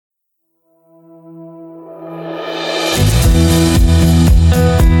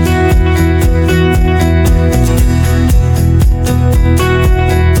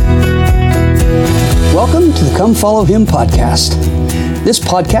Welcome to the Come Follow Him podcast. This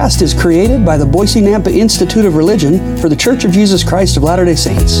podcast is created by the Boise Nampa Institute of Religion for the Church of Jesus Christ of Latter-day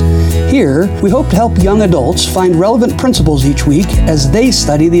Saints. Here, we hope to help young adults find relevant principles each week as they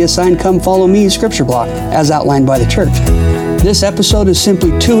study the assigned Come Follow Me scripture block as outlined by the church. This episode is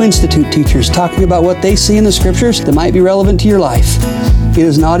simply two institute teachers talking about what they see in the scriptures that might be relevant to your life. It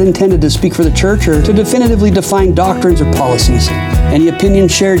is not intended to speak for the church or to definitively define doctrines or policies. Any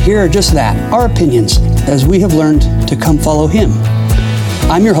opinions shared here are just that, our opinions, as we have learned to come follow Him.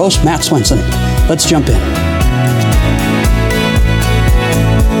 I'm your host, Matt Swenson. Let's jump in.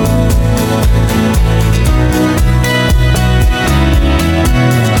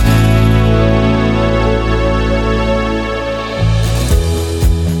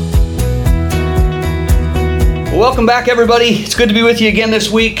 Welcome back, everybody. It's good to be with you again this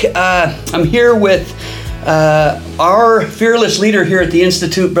week. I'm here with our fearless leader here at the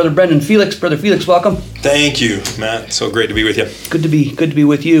Institute, Brother Brendan Felix. Brother Felix, welcome. Thank you, Matt. So great to be with you. Good to be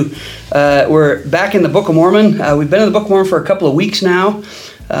with you. We're back in the Book of Mormon. We've been in the Book of Mormon for a couple of weeks now,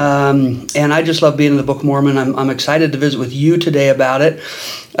 and I just love being in the Book of Mormon. I'm excited to visit with you today about it.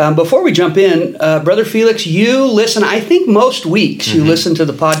 Before we jump in, Brother Felix, you listen, I think most weeks you listen to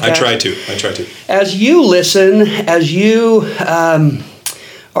the podcast. I try to. As you listen, as you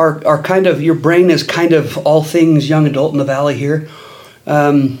are kind of, your brain is kind of all things young adult in the valley here,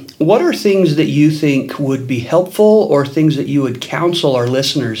 what are things that you think would be helpful or things that you would counsel our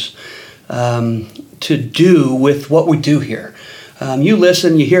listeners to do with what we do here? You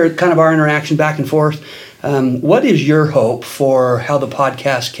listen, you hear kind of our interaction back and forth. What is your hope for how the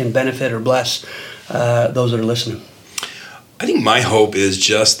podcast can benefit or bless those that are listening? I think my hope is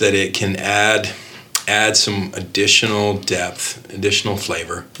just that it can add some additional depth, additional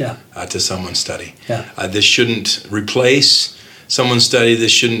flavor to someone's study. This shouldn't replace someone's study.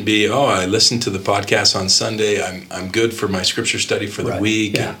 This shouldn't be, I listened to the podcast on Sunday. I'm good for my scripture study for the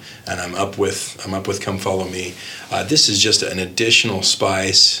week, and I'm up with Come Follow Me. This is just an additional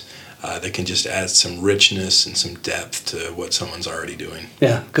spice that can just add some richness and some depth to what someone's already doing.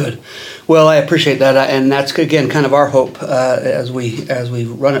 Yeah, good. Well, I appreciate that, and that's again kind of our hope as we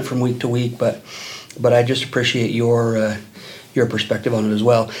run it from week to week. But I just appreciate your perspective on it as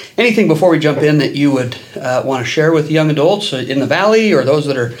well. Anything before we jump in that you would want to share with young adults in the Valley or those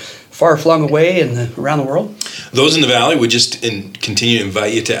that are far flung away around the world? Those in the Valley would just continue to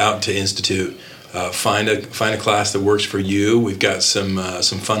invite you out to Institute. Find a class that works for you. We've got some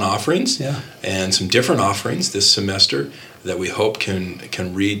fun offerings and some different offerings this semester that we hope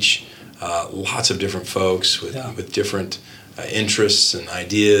can reach lots of different folks with different interests and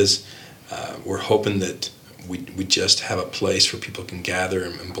ideas. We're hoping that we just have a place where people can gather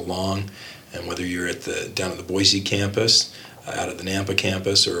and belong. And whether you're down at the Boise campus, out at the Nampa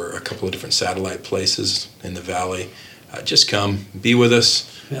campus, or a couple of different satellite places in the Valley, just come, be with us,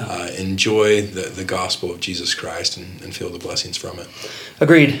 enjoy the gospel of Jesus Christ and feel the blessings from it.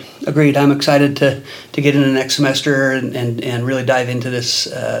 Agreed. I'm excited to get into next semester and really dive into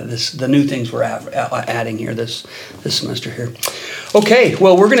the new things we're adding here this semester here. Okay,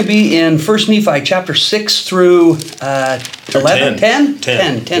 well, we're going to be in 1 Nephi chapter 6 through 11? 10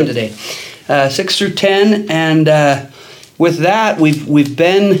 today. 6 through 10, and with that, we've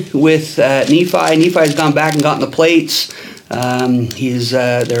been with Nephi. Nephi's gone back and gotten the plates.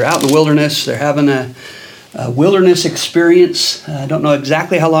 They're out in the wilderness. They're having a wilderness experience. I don't know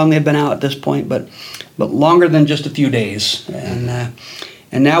exactly how long they've been out at this point, but longer than just a few days. And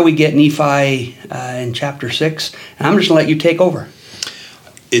now we get Nephi in chapter 6, and I'm just going to let you take over.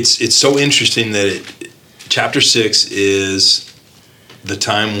 It's so interesting that chapter 6 is the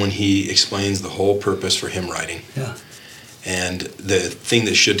time when he explains the whole purpose for him writing. Yeah. And the thing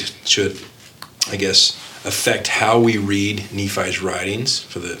that should I guess affect how we read Nephi's writings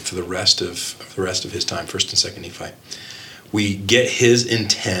for the rest of his time, 1st and 2nd Nephi. We get his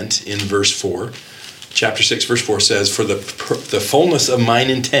intent in verse 4. Chapter 6, verse 4 says, "For the fullness of mine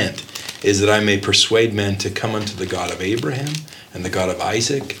intent is that I may persuade men to come unto the God of Abraham and the God of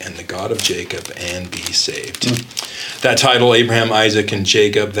Isaac and the God of Jacob and be saved." That title, Abraham, Isaac, and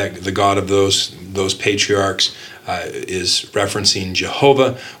Jacob, the God of those patriarchs, is referencing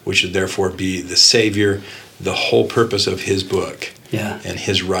Jehovah, which would therefore be the Savior. The whole purpose of his book and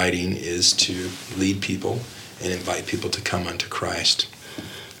his writing is to lead people and invite people to come unto Christ.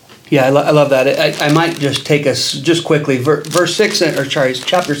 Yeah, I love that. I might just take us just quickly. Chapter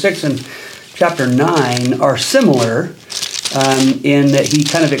 6 and chapter 9 are similar in that he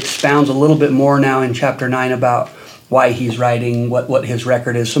kind of expounds a little bit more now in chapter 9 about why he's writing, what his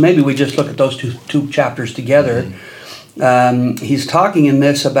record is. So maybe we just look at those two chapters together. he's talking in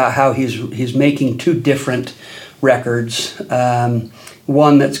this about how he's making two different records.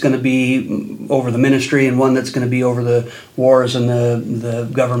 One that's going to be over the ministry and one that's going to be over the wars and the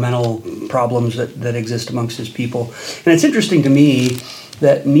governmental problems that exist amongst his people. And it's interesting to me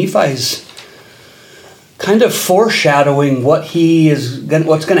that Nephi's kind of foreshadowing what's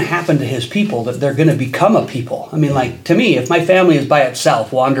going to happen to his people, that they're going to become a people. I mean, like, to me, if my family is by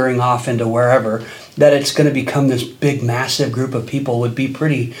itself wandering off into wherever, that it's going to become this big, massive group of people would be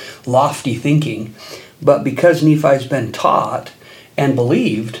pretty lofty thinking. But because Nephi's been taught and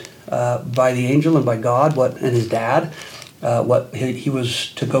believed by the angel and by God and his dad, what he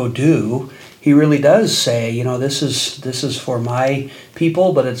was to go do, he really does say, this is for my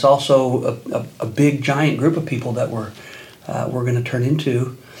people, but it's also a big, giant group of people that we're going to turn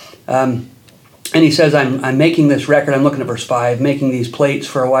into. And he says, I'm making this record. I'm looking at verse 5, making these plates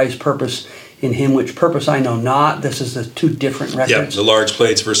for a wise purpose in him, which purpose I know not. This is the two different records. Yeah, the large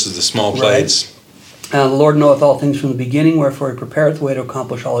plates versus the small plates. Right. The Lord knoweth all things from the beginning, wherefore he prepareth the way to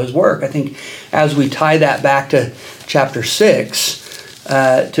accomplish all his work. I think as we tie that back to chapter 6,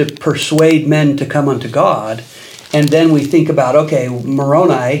 to persuade men to come unto God, and then we think about, okay,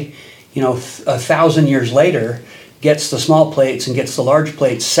 Moroni, 1,000 years later, gets the small plates and gets the large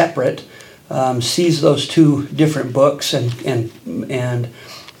plates separate, sees those two different books and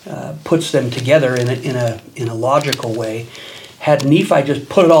puts them together in a logical way. Had Nephi just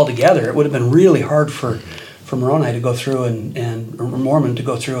put it all together, it would have been really hard for Moroni to go through and Mormon to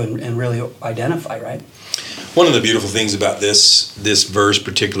go through and really identify, right? One of the beautiful things about this verse,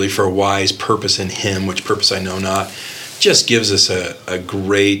 particularly for a wise purpose in him, which purpose I know not, just gives us a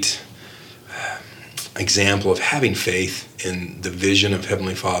great example of having faith in the vision of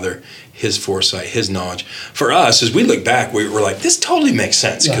Heavenly Father, his foresight, his knowledge. For us, as we look back, we're like, this totally makes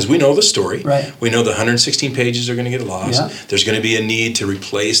sense because we know the story. Right. We know the 116 pages are going to get lost. Yeah. There's going to be a need to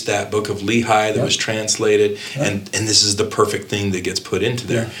replace that book of Lehi that was translated, and this is the perfect thing that gets put into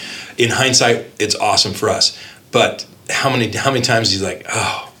there. Yeah. In hindsight, it's awesome for us. But how many times he's like,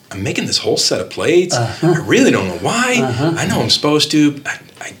 oh, I'm making this whole set of plates. I really don't know why. I know I'm supposed to.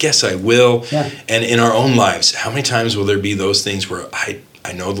 I guess I will. Yeah. And in our own lives, how many times will there be those things where I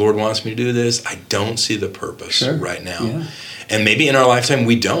know the Lord wants me to do this. I don't see the purpose right now. Yeah. And maybe in our lifetime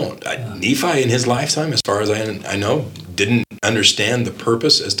we don't. Nephi in his lifetime, as far as I know, didn't understand the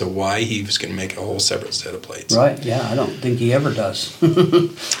purpose as to why he was going to make a whole separate set of plates. Right, yeah, I don't think he ever does.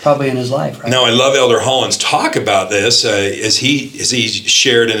 Probably in his life, right? Now, I love Elder Holland's talk about this. As he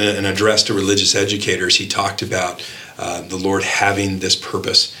shared in an address to religious educators, he talked about the Lord having this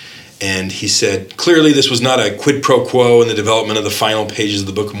purpose. And he said, clearly this was not a quid pro quo in the development of the final pages of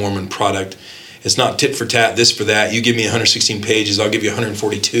the Book of Mormon product. It's not tit for tat, this for that. You give me 116 pages, I'll give you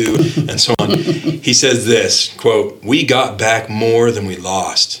 142, and so on. He says this, quote, we got back more than we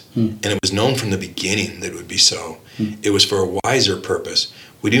lost, and it was known from the beginning that it would be so. It was for a wiser purpose.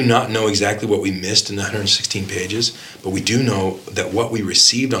 We do not know exactly what we missed in the 116 pages, but we do know that what we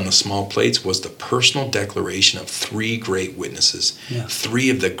received on the small plates was the personal declaration of three great witnesses,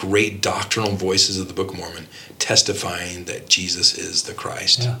 three of the great doctrinal voices of the Book of Mormon, testifying that Jesus is the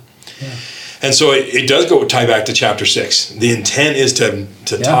Christ. Yeah. Yeah. And so it does tie back to chapter 6. The intent is to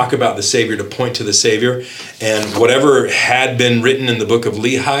talk about the Savior, to point to the Savior. And whatever had been written in the book of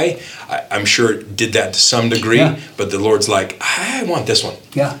Lehi, I'm sure it did that to some degree. Yeah. But the Lord's like, I want this one.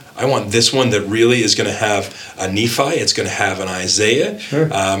 Yeah. I want this one that really is going to have a Nephi. It's going to have an Isaiah. Sure.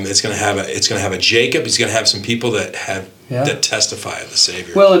 It's going to have a Jacob. It's going to have some people that have that testify of the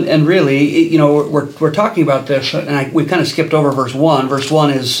Savior. Well, and really, we're talking about this, and we kind of skipped over verse 1. Verse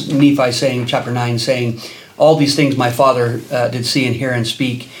 1 is Nephi saying, chapter 9, saying, all these things my father did see and hear and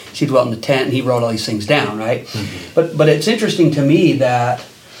speak. He dwelt in the tent, and he wrote all these things down, right? Mm-hmm. But it's interesting to me that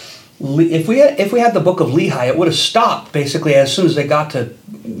if we had the book of Lehi, it would have stopped basically as soon as they got to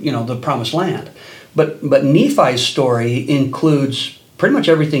the Promised Land. But Nephi's story includes pretty much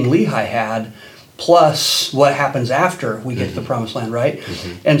everything Lehi had, plus what happens after we get to the Promised Land, right?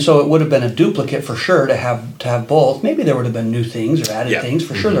 Mm-hmm. And so it would have been a duplicate for sure to have both. Maybe there would have been new things or added things.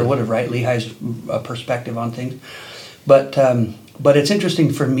 For sure there would have, right? Lehi's perspective on things. But it's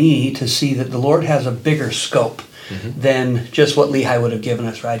interesting for me to see that the Lord has a bigger scope than just what Lehi would have given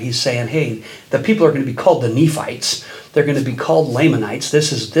us, right? He's saying, hey, the people are going to be called the Nephites. They're going to be called Lamanites.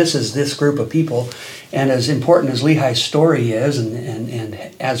 This is this group of people. And as important as Lehi's story is, and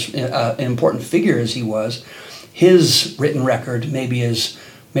as an important figure as he was, his written record maybe is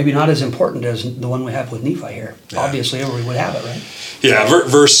maybe not as important as the one we have with Nephi here. Yeah. Obviously, or we would have it, right? Yeah,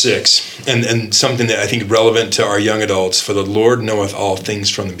 verse 6, and something that I think is relevant to our young adults. For the Lord knoweth all things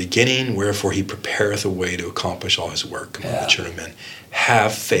from the beginning, wherefore he prepareth a way to accomplish all his work among the children of men.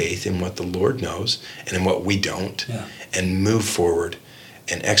 Have faith in what the Lord knows and in what we don't, and move forward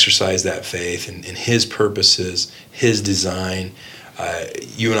and exercise that faith in his purposes, his design.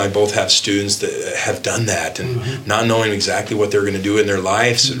 You and I both have students that have done that, and not knowing exactly what they're going to do in their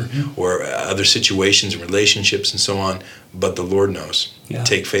lives or other situations and relationships and so on, but the Lord knows. Yeah.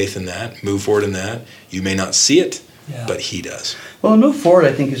 Take faith in that, move forward in that. You may not see it, but he does. Well, move forward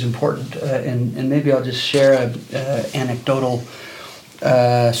I think is important, and maybe I'll just share an anecdotal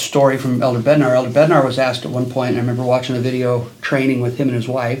story from Elder Bednar. Elder Bednar was asked at one point, I remember watching a video training with him and his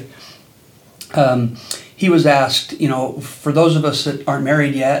wife, he was asked, for those of us that aren't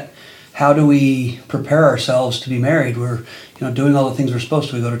married yet, how do we prepare ourselves to be married? We're, doing all the things we're supposed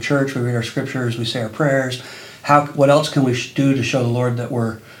to. We go to church, we read our scriptures, we say our prayers. What else can we do to show the Lord that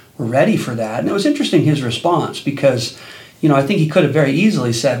we're ready for that? And it was interesting, his response, because, I think he could have very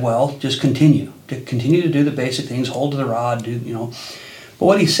easily said, well, just continue to do the basic things, hold to the rod, But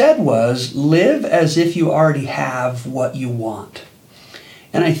what he said was, live as if you already have what you want.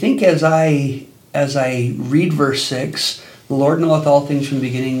 And I think as I read verse 6, the Lord knoweth all things from the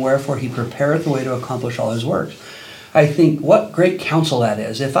beginning, wherefore he prepareth the way to accomplish all his works. I think what great counsel that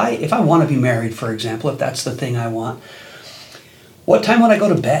is. If I want to be married, for example, if that's the thing I want, what time would I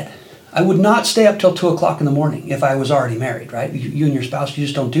go to bed? I would not stay up till 2 o'clock in the morning if I was already married, right? You and your spouse, you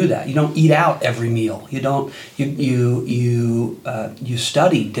just don't do that. You don't eat out every meal. You don't. You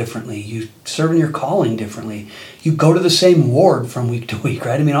study differently. You serve in your calling differently. You go to the same ward from week to week,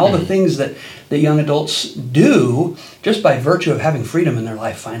 right? I mean, all the things that young adults do just by virtue of having freedom in their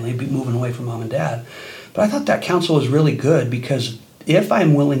life. Finally, moving away from mom and dad. But I thought that counsel was really good, because if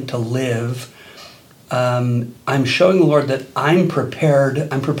I'm willing to live, I'm showing the Lord that I'm prepared.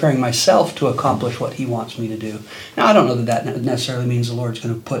 I'm preparing myself to accomplish what he wants me to do. Now, I don't know that necessarily means the Lord's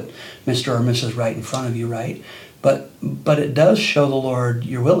going to put Mr. or Mrs. right in front of you, right? But it does show the Lord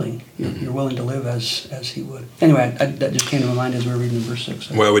you're willing. You're willing to live as he would. Anyway, that just came to my mind as we were reading in verse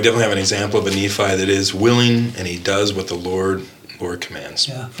 6. Well, we definitely have an example of a Nephi that is willing, and he does what the Lord commands.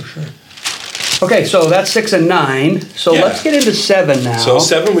 Yeah, for sure. Okay, so that's 6 and 9. So let's get into 7 now. So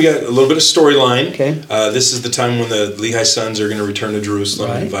 7, we got a little bit of storyline. Okay. This is the time when the Lehi sons are going to return to Jerusalem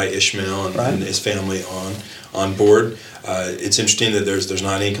and invite Ishmael and his family on board. It's interesting that there's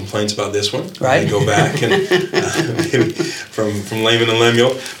not any complaints about this one. Right. Go back and maybe from Laman and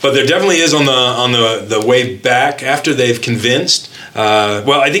Lemuel, but there definitely is on the way back after they've convinced.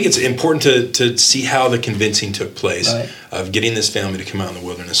 Well, I think it's important to see how the convincing took place of getting this family to come out in the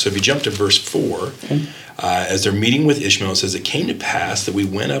wilderness. So if you jump to verse 4, as they're meeting with Ishmael, it says, "It came to pass that we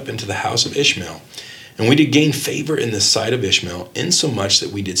went up into the house of Ishmael, and we did gain favor in the sight of Ishmael, insomuch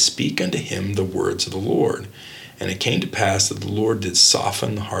that we did speak unto him the words of the Lord. And it came to pass that the Lord did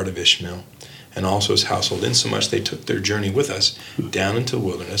soften the heart of Ishmael, and also his household, insomuch they took their journey with us down into the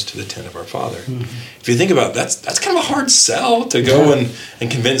wilderness to the tent of our father." If you think about it, that's kind of a hard sell to go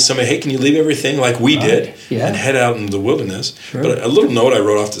and convince somebody, hey, can you leave everything like we did and head out into the wilderness? Sure. But a little note I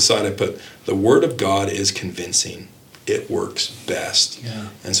wrote off the side, I put, the word of God is convincing. It works best. Yeah.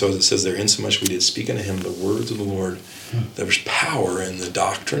 And so as it says there, insomuch we did speak unto him the words of the Lord. There was power in the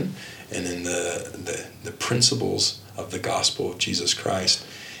doctrine and in the principles of the gospel of Jesus Christ,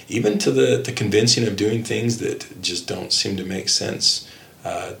 even to the convincing of doing things that just don't seem to make sense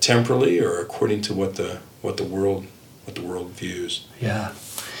temporally or according to what the world views. Yeah,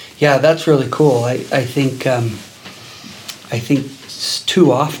 that's really cool. I think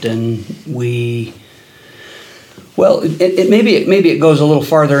too often we. Well, maybe it goes a little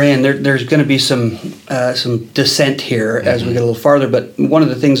farther in. There's going to be some dissent here as we get a little farther. But one of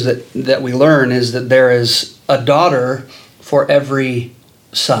the things that we learn is that there is a daughter for every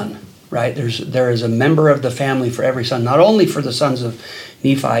son, right? There is a member of the family for every son, not only for the sons of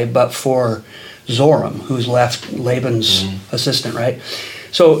Nephi, but for Zoram, who's left Laban's assistant, right?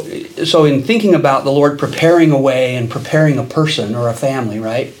 So in thinking about the Lord preparing a way and preparing a person or a family,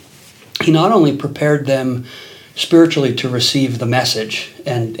 right? He not only prepared them spiritually to receive the message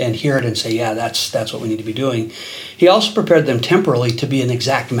and hear it and say, yeah, that's what we need to be doing. He also prepared them temporally to be an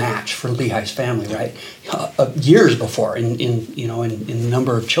exact match for Lehi's family, right? Years before, in the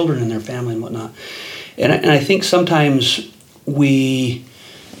number of children in their family and whatnot. And I think sometimes we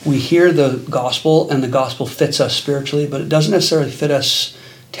hear the gospel and the gospel fits us spiritually, but it doesn't necessarily fit us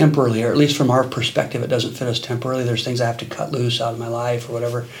temporarily, or at least from our perspective, it doesn't fit us temporarily. There's things I have to cut loose out of my life or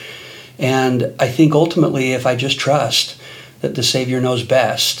whatever. And I think ultimately, if I just trust that the Savior knows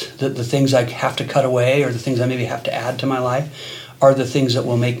best, that the things I have to cut away or the things I maybe have to add to my life are the things that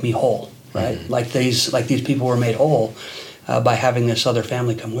will make me whole, right? Mm-hmm. Like these people were made whole by having this other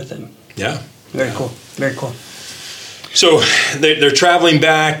family come with them. Yeah. Very cool. Very cool. So they're traveling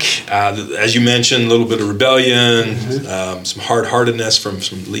back, as you mentioned, a little bit of rebellion, some hard-heartedness from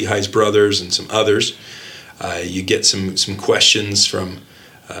Lehi's brothers and some others. You get some questions from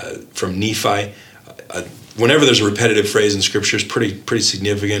Nephi. Whenever there's a repetitive phrase in Scripture, it's pretty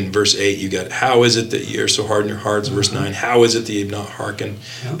significant. Verse 8, you got, how is it that ye are so hard in your hearts? Verse 9, how is it that ye have not hearkened?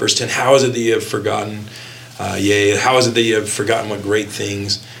 Yep. Verse 10, how is it that ye have forgotten? Yea, how is it that ye have forgotten what great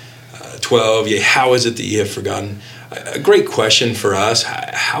things? 12, yea, how is it that ye have forgotten? A great question for us.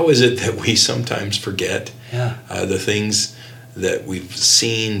 How is it that we sometimes forget the things that we've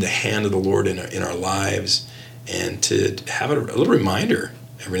seen the hand of the Lord in our lives, and to have a little reminder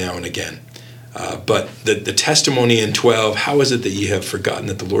every now and again. But the testimony in 12, how is it that ye have forgotten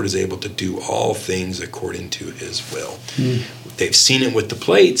that the Lord is able to do all things according to his will? Mm. They've seen it with the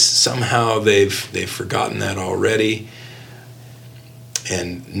plates. Somehow they've forgotten that already.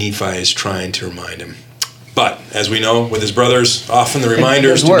 And Nephi is trying to remind him. But as we know, with his brothers, often the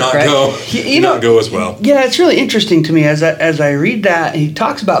reminders do not go as well. Yeah, it's really interesting to me as I read that. He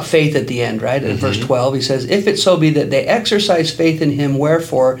talks about faith at the end, right? In verse 12, he says, "If it so be that they exercise faith in him,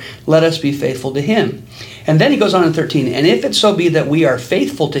 wherefore let us be faithful to him." And then he goes on in 13, "And if it so be that we are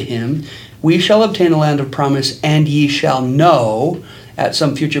faithful to him, we shall obtain the land of promise, and ye shall know at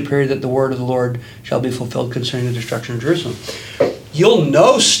some future period that the word of the Lord shall be fulfilled concerning the destruction of Jerusalem." You'll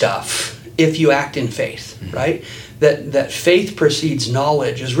know stuff if you act in faith, right? That faith precedes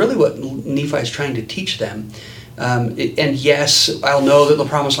knowledge is really what Nephi is trying to teach them. And yes, I'll know that the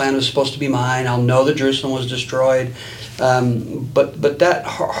promised land was supposed to be mine. I'll know that Jerusalem was destroyed. But that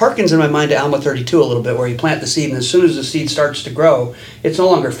harkens in my mind to Alma 32 a little bit, where you plant the seed, and as soon as the seed starts to grow, it's no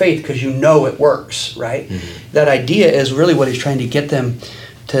longer faith because you know it works, right? Mm-hmm. That idea is really what he's trying to get them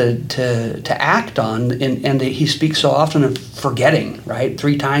to act on, and he speaks so often of forgetting, right?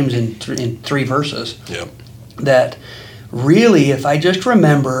 3 times in 3 verses. Yep. That really, if I just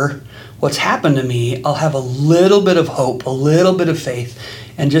remember what's happened to me, I'll have a little bit of hope, a little bit of faith,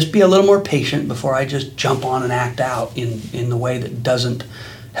 and just be a little more patient before I just jump on and act out in the way that doesn't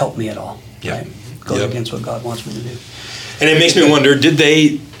help me at all. Yep. Right? Goes against what God wants me to do. And it makes me wonder, did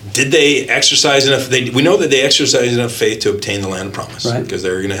they exercise enough? We know that they exercised enough faith to obtain the land of promise, right? Because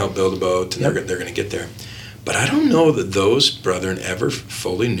they're going to help build a boat, and they're going to get there. But I don't know that those brethren ever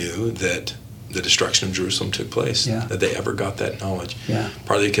fully knew that the destruction of Jerusalem took place, that they ever got that knowledge. Yeah.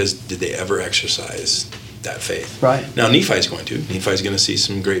 Partly because did they ever exercise that faith? Right. Now Nephi's going to. Nephi's going to see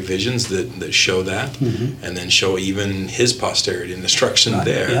some great visions that show that, and then show even his posterity and destruction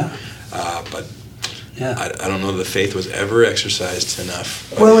there. Yeah. But I don't know that faith was ever exercised enough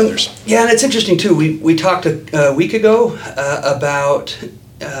by others. And it's interesting too. We talked a week ago about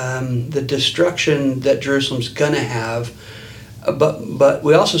the destruction that Jerusalem's going to have, but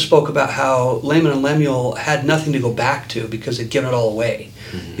we also spoke about how Laman and Lemuel had nothing to go back to because they'd given it all away,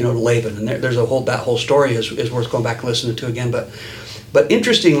 to Laban. And there's that whole story is worth going back and listening to again. But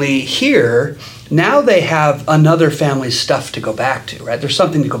interestingly, here, now they have another family's stuff to go back to, right? There's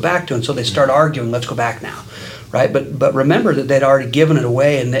something to go back to, and so they start arguing, let's go back now, right? But remember that they'd already given it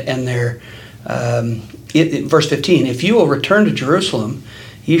away, and they're, verse 15, "If you will return to Jerusalem,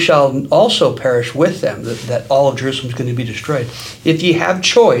 ye shall also perish with them," that all of Jerusalem is going to be destroyed. "If ye have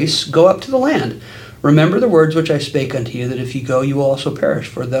choice, go up to the land. Remember the words which I spake unto you, that if ye go, you will also perish.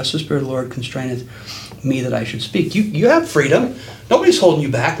 For thus the Spirit of the Lord constraineth me that I should speak." You have freedom. Nobody's holding you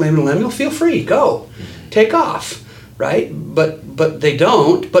back, Laman and Lemuel. Feel free. Go. Take off. Right? But they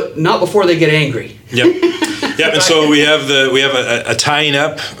don't. But not before they get angry. Yep. Yep. And so we have a tying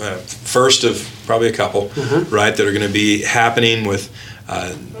up first of probably a couple, right, that are going to be happening with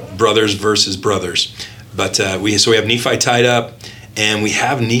brothers versus brothers. But we have Nephi tied up, and we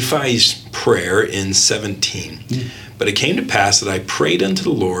have Nephi's prayer in 17. "But it came to pass that I prayed unto the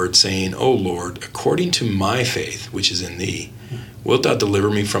Lord, saying, O Lord, according to my faith, which is in thee, wilt thou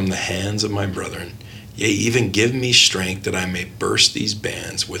deliver me from the hands of my brethren? Yea, even give me strength that I may burst these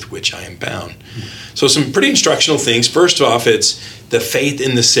bands with which I am bound." So some pretty instructional things. First off, it's the faith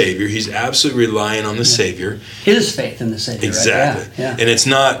in the Savior. He's absolutely relying on the Savior. His faith in the Savior. Exactly. Right? Yeah. And it's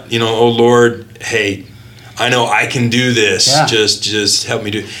not, "Oh Lord, hey, I know I can do this. Yeah. Just help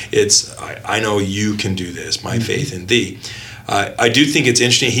me do it." It's, I know you can do this. My faith in thee. I do think it's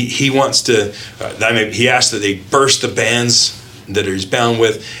interesting. He wants to. He asked that they burst the bands he's bound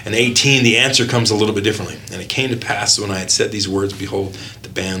with. And 18, the answer comes a little bit differently. And it came to pass when I had said these words, behold, the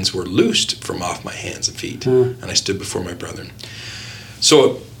bands were loosed from off my hands and feet, and I stood before my brethren.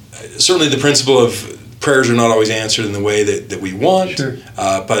 So certainly the principle of prayers are not always answered in the way that we want, Sure.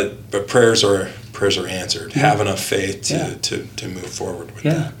 but prayers are answered. Yeah. Have enough faith to move forward with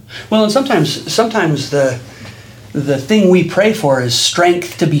that. Well, and sometimes the thing we pray for is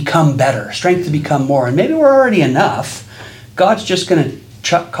strength to become better, strength to become more, and maybe we're already enough. God's just going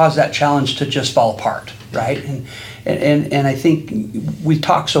to cause that challenge to just fall apart, right? And I think we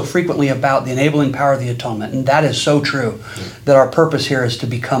talk so frequently about the enabling power of the atonement, and that is so true, that our purpose here is to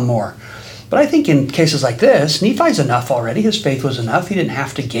become more. But I think in cases like this, Nephi's enough already. His faith was enough. He didn't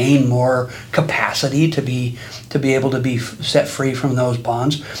have to gain more capacity to be able to be set free from those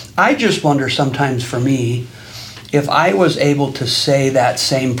bonds. I just wonder sometimes for me, if I was able to say that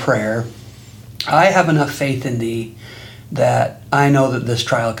same prayer, I have enough faith in thee that I know that this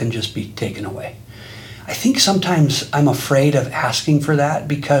trial can just be taken away. I think sometimes I'm afraid of asking for that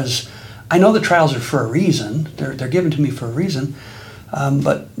because I know the trials are for a reason. They're given to me for a reason.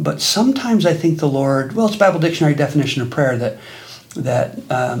 But sometimes I think the Lord, well, it's Bible Dictionary definition of prayer that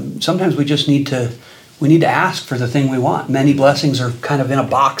sometimes we just need to ask for the thing we want. Many blessings are kind of in a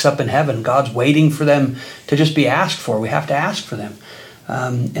box up in heaven. God's waiting for them to just be asked for. We have to ask for them.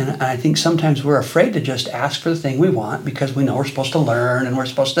 And I think sometimes we're afraid to just ask for the thing we want because we know we're supposed to learn and we're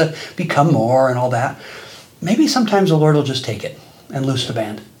supposed to become more and all that. Maybe sometimes the Lord will just take it and loose the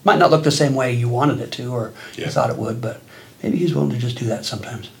band. Might not look the same way you wanted it to or you thought it would, but maybe he's willing to just do that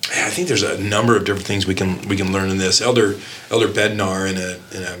sometimes. I think there's a number of different things we can learn in this. Elder Bednar in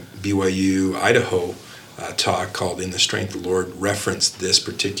a BYU Idaho talk called "In the Strength of the Lord" referenced this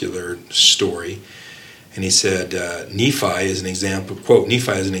particular story, and he said Nephi is an example. Quote: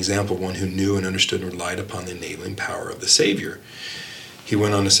 Nephi is an example of one who knew and understood and relied upon the enabling power of the Savior. He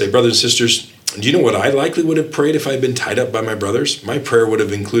went on to say, "Brothers and sisters, do you know what I likely would have prayed if I had been tied up by my brothers? My prayer would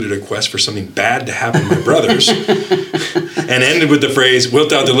have included a quest for something bad to happen to my brothers and ended with the phrase,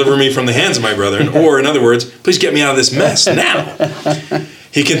 'Wilt thou deliver me from the hands of my brethren?' Or, in other words, please get me out of this mess now."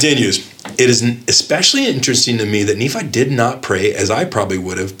 He continues, "It is especially interesting to me that Nephi did not pray as I probably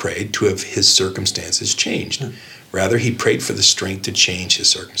would have prayed to have his circumstances changed. Rather, he prayed for the strength to change his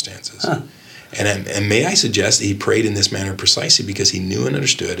circumstances. And may I suggest that he prayed in this manner precisely because he knew and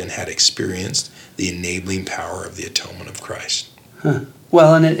understood and had experienced the enabling power of the atonement of Christ."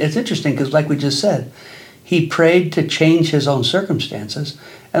 Well, and it's interesting because like we just said, he prayed to change his own circumstances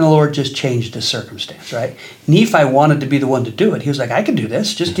and the Lord just changed his circumstance, right? Nephi wanted to be the one to do it. He was like, I can do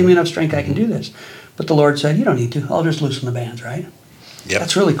this. Just give me enough strength, I can do this. But the Lord said, you don't need to. I'll just loosen the bands, right? Yep.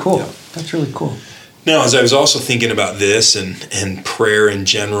 That's really cool. Yep. That's really cool. Now, as I was also thinking about this and prayer in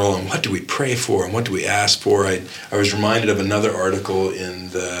general and what do we pray for and what do we ask for, I was reminded of another article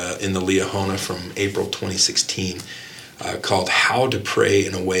in the Liahona from April 2016 called "How to Pray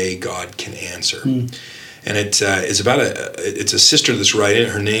in a Way God Can Answer." And it's about it's a sister that's writing.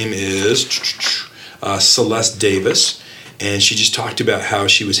 Her name is Celeste Davis, and she just talked about how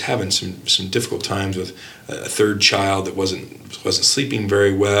she was having some difficult times with a third child that wasn't sleeping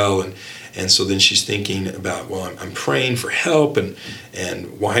very well, and so then she's thinking about, well, I'm praying for help,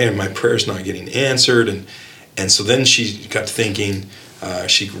 and why are my prayers not getting answered? And so then she got thinking,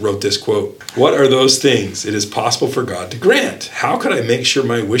 she wrote this quote, "What are those things it is possible for God to grant? How could I make sure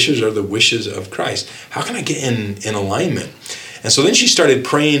my wishes are the wishes of Christ? How can I get in alignment?" And so then she started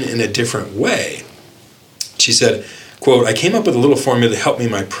praying in a different way. She said, quote, "I came up with a little formula to help me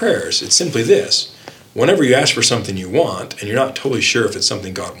in my prayers. It's simply this. Whenever you ask for something you want, and you're not totally sure if it's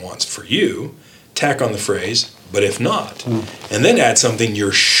something God wants for you, tack on the phrase, 'but if not,' and then add something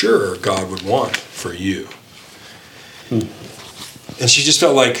you're sure God would want for you." And she just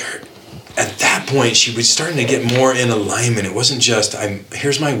felt like at that point she was starting to get more in alignment. It wasn't just,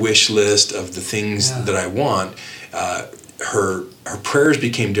 here's my wish list of the things that I want. Her prayers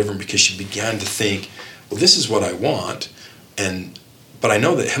became different because she began to think, well, this is what I want, but I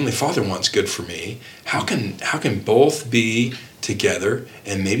know that Heavenly Father wants good for me. How can both be together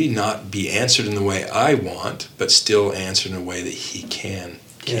and maybe not be answered in the way I want, but still answered in a way that He can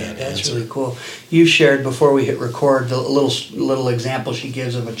that's answer? really cool. You shared before we hit record the little example she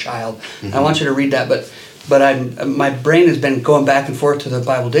gives of a child. I want you to read that, but my brain has been going back and forth to the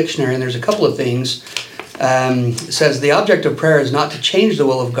Bible Dictionary, and there's a couple of things. It says the object of prayer is not to change the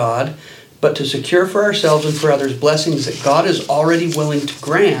will of God, but to secure for ourselves and for others blessings that God is already willing to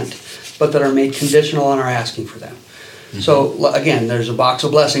grant, but that are made conditional on our asking for them. So again, there's a box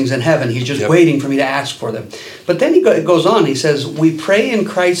of blessings in heaven. He's just waiting for me to ask for them. But then he goes on. He says, we pray in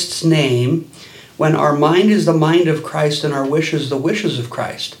Christ's name when our mind is the mind of Christ and our wishes the wishes of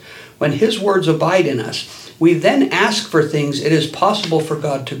Christ, when his words abide in us, we then ask for things it is possible for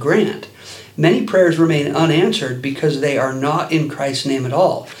God to grant. Many prayers remain unanswered because they are not in Christ's name at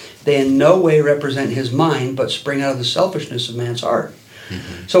all. They in no way represent his mind, but spring out of the selfishness of man's heart.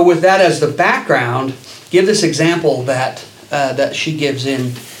 Mm-hmm. So with that as the background, give this example that she gives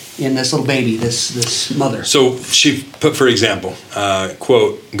in this little baby, this mother. So she put, for example,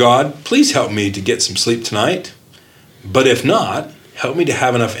 quote, God, please help me to get some sleep tonight, but if not, help me to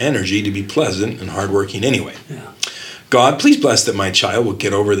have enough energy to be pleasant and hardworking anyway. Yeah. God, please bless that my child will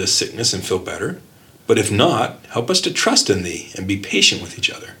get over this sickness and feel better, but if not, help us to trust in thee and be patient with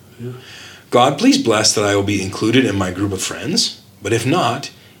each other. Yeah. God, please bless that I will be included in my group of friends, but if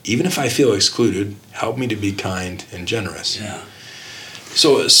not, even if I feel excluded, help me to be kind and generous. Yeah.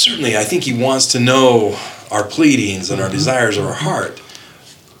 So certainly I think he wants to know our pleadings and our desires of our heart,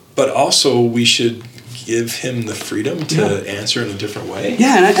 but also we should give him the freedom to answer in a different way.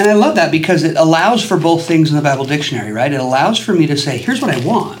 Yeah, and I love that because it allows for both things in the Bible dictionary, right? It allows for me to say, here's what I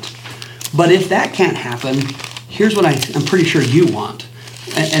want, but if that can't happen, here's what I'm pretty sure you want.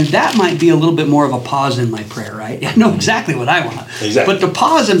 And that might be a little bit more of a pause in my prayer, right? I know exactly what I want. Exactly. But to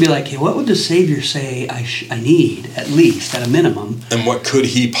pause and be like, hey, what would the Savior say I need, at least, at a minimum? And what could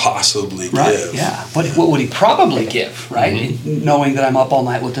he possibly right, give? Yeah. What would he probably give, right? Mm-hmm. Knowing that I'm up all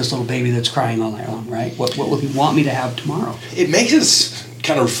night with this little baby that's crying all night long, right? What will he want me to have tomorrow? It makes us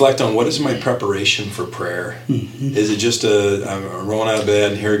kind of reflect on what is my preparation for prayer. Mm-hmm. Is it just I'm rolling out of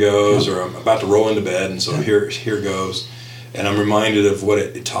bed and here goes, or I'm about to roll into bed and so here goes. And I'm reminded of what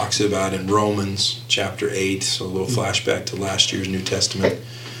it talks about in Romans chapter 8, so a little flashback to last year's New Testament.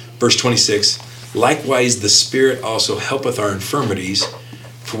 Verse 26, likewise the Spirit also helpeth our infirmities,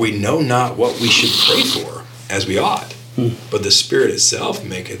 for we know not what we should pray for as we ought. But the Spirit itself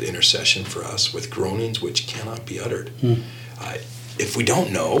maketh intercession for us with groanings which cannot be uttered. If we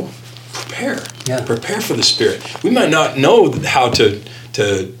don't know, prepare. Yeah. Prepare for the Spirit. We might not know how to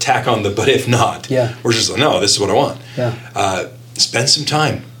tack on the but if not. Yeah. We're just like, no, this is what I want. Yeah. Spend some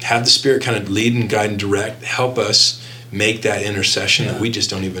time. Have the Spirit kind of lead and guide and direct. Help us make that intercession that we just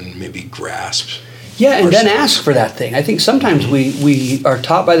don't even maybe grasp. Yeah, and then ask for that thing. I think sometimes we are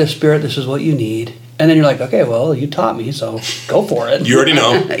taught by the Spirit, this is what you need. And then you're like, okay, well, you taught me, so go for it. You already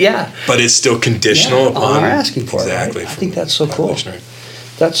know. Yeah. But it's still conditional upon our asking for exactly it. Right? I think that's so cool. Right?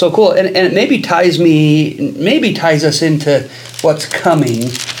 That's so cool. And it maybe ties us into what's coming.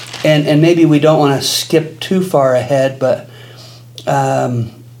 And maybe we don't want to skip too far ahead, but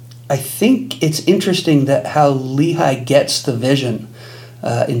I think it's interesting that how Lehi gets the vision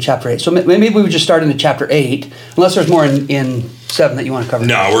in chapter 8. So maybe we would just start into chapter 8, unless there's more in 7 that you want to cover.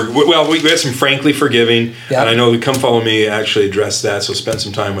 No, we had some frankly forgiving, and I know the Come Follow Me actually addressed that, so spend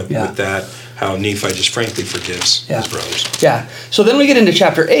some time with that, how Nephi just frankly forgives his brothers. Yeah. So then we get into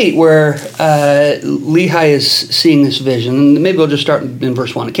chapter 8 where Lehi is seeing this vision, and maybe we'll just start in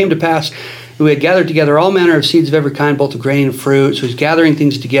verse 1. It came to pass, we had gathered together all manner of seeds of every kind, both of grain and fruit. So he's gathering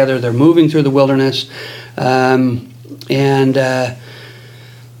things together. They're moving through the wilderness, Laman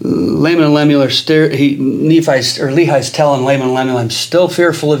and Lemuel Lehi's telling Laman and Lemuel, I'm still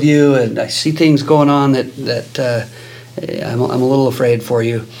fearful of you, and I see things going on that I'm a little afraid for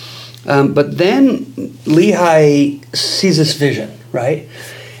you. But then Lehi sees this vision, right?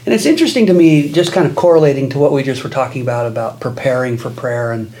 And it's interesting to me, just kind of correlating to what we just were talking about preparing for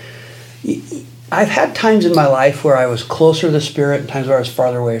prayer. And I've had times in my life where I was closer to the Spirit and times where I was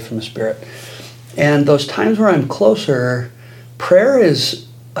farther away from the Spirit. And those times where I'm closer, prayer is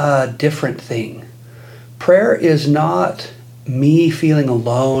a different thing. Prayer is not me feeling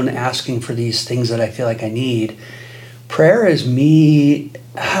alone, asking for these things that I feel like I need. Prayer is me,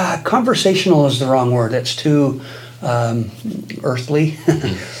 conversational is the wrong word. It's too earthly.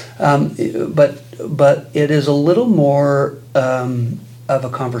 But it is a little more of a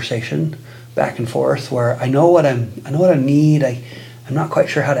conversation back and forth where I know what I need. I'm not quite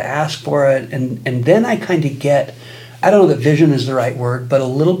sure how to ask for it, and then I kind of get, I don't know that vision is the right word, but a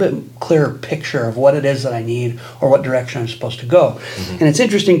little bit clearer picture of what it is that I need or what direction I'm supposed to go. Mm-hmm. And it's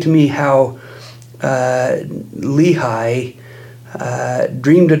interesting to me how Lehi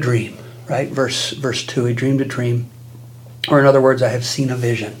dreamed a dream, right? Verse 2, he dreamed a dream. Or in other words, I have seen a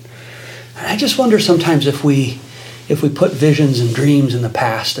vision. And I just wonder sometimes if we put visions and dreams in the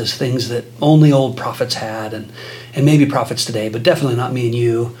past as things that only old prophets had and maybe prophets today, but definitely not me and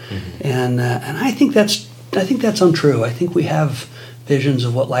you. Mm-hmm. And I think that's untrue. I think we have visions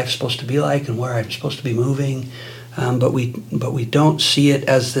of what life's supposed to be like and where I'm supposed to be moving. but we don't see it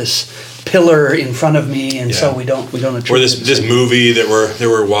as this pillar in front of me, and so we don't attribute or this movie that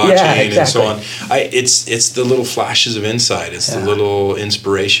we're watching and so on. It's the little flashes of insight. It's the little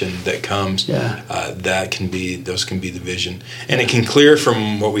inspiration that comes. Those can be the vision, and it can clear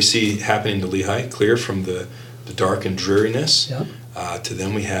from what we see happening to Lehi, clear from the dark and dreariness. To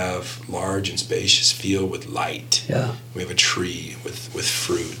them we have large and spacious field with light. We have a tree with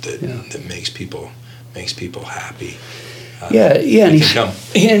fruit that makes people happy.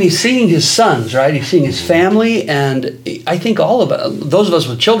 And he's seeing his sons, right? He's seeing his family, and I think all of us, those of us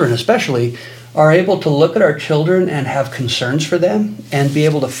with children especially, are able to look at our children and have concerns for them and be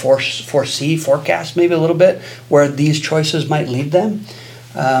able to forecast maybe a little bit where these choices might lead them.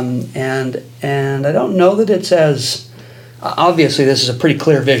 And I don't know that it's as... Obviously, this is a pretty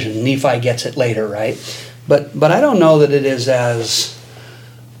clear vision. Nephi gets it later, right? But I don't know that it is as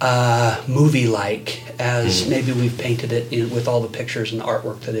movie-like as maybe we've painted it with all the pictures and the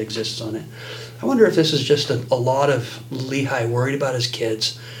artwork that exists on it. I wonder if this is just a lot of Lehi worried about his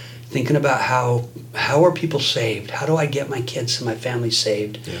kids, thinking about how are people saved? How do I get my kids and my family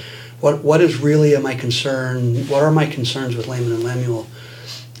saved? What is really my concern? What are my concerns with Laman and Lemuel?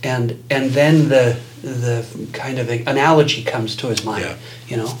 And then the kind of analogy comes to his mind,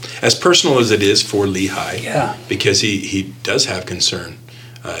 As personal as it is for Lehi, because he does have concern.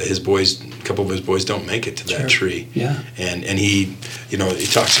 A couple of his boys don't make it to that tree. And he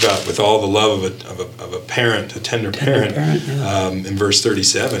talks about with all the love of a parent, a tender parent. In verse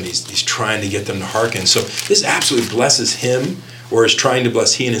 37, he's trying to get them to hearken. So this absolutely blesses him, or is trying to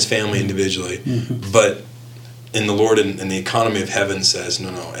bless he and his family individually. But in the Lord and the economy of heaven says,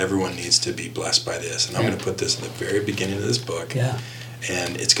 no, everyone needs to be blessed by this. And I'm going to put this in the very beginning of this book.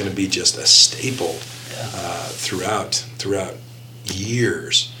 And it's going to be just a staple throughout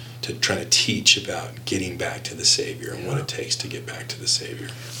years to try to teach about getting back to the Savior and what it takes to get back to the Savior.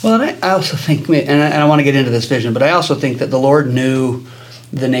 Well, and I also think, and I want to get into this vision, but I also think that the Lord knew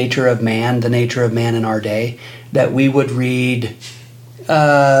the nature of man in our day, that we would read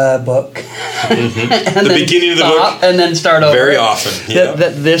a book, the beginning of the book, and then start over. Very often,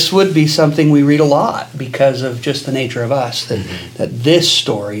 that this would be something we read a lot because of just the nature of us. That this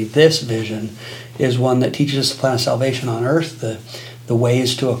story, this vision, is one that teaches us the plan of salvation on earth, the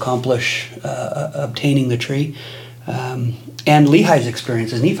ways to accomplish obtaining the tree, and Lehi's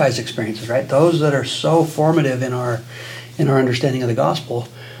experiences, Nephi's experiences, right? Those that are so formative in our understanding of the gospel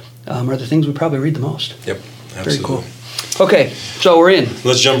are the things we probably read the most. Yep, absolutely. Very cool. Okay, so we're in.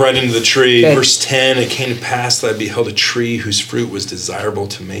 Let's jump right into the tree. Okay. Verse 10, it came to pass that I beheld a tree whose fruit was desirable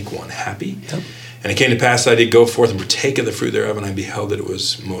to make one happy. And it came to pass that I did go forth and partake of the fruit thereof, and I beheld that it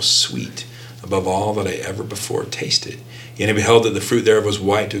was most sweet above all that I ever before tasted. And I beheld that the fruit thereof was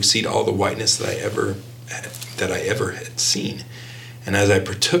white to exceed all the whiteness that I ever had seen. And as I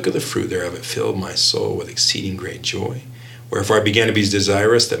partook of the fruit thereof, it filled my soul with exceeding great joy. Wherefore I began to be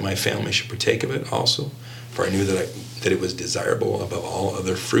desirous that my family should partake of it also, for I knew that it was desirable above all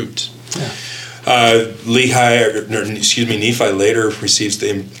other fruit. Nephi later receives the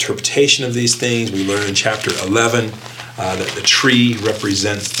interpretation of these things. We learn in chapter 11 that the tree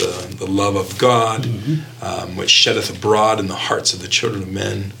represents the love of God, which sheddeth abroad in the hearts of the children of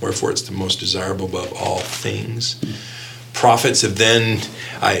men, wherefore it's the most desirable above all things. Prophets have then,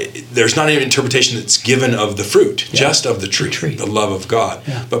 there's not an interpretation that's given of the fruit, just of the tree, the love of God.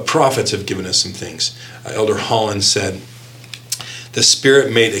 But prophets have given us some things. Elder Holland said, the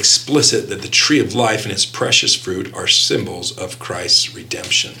Spirit made explicit that the tree of life and its precious fruit are symbols of Christ's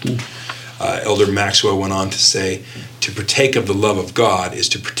redemption. Elder Maxwell went on to say, to partake of the love of God is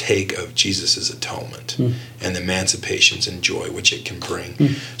to partake of Jesus' atonement and the emancipations and joy which it can bring.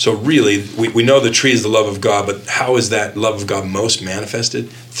 So really, we know the tree is the love of God, but how is that love of God most manifested?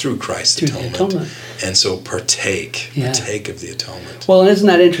 Through Christ's atonement. And so partake of the atonement. Well, and isn't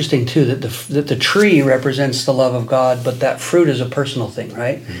that interesting too, that the tree represents the love of God, but that fruit is a personal thing,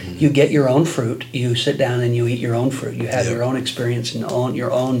 right? You get your own fruit, you sit down and you eat your own fruit, you have your own experience and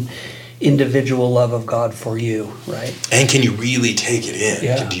your own individual love of God for you, right? And can you really take it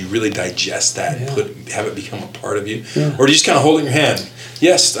in? Do you really digest that and have it become a part of you? Or do you just kind of hold it in your hand?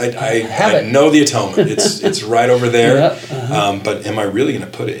 Yes, I know the atonement. It's right over there. But am I really going to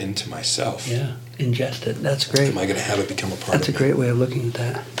put it into myself? Ingest it. That's great. Am I going to have it become a part of me? That's a great way of looking at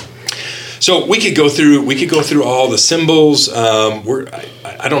that. So we could go through all the symbols.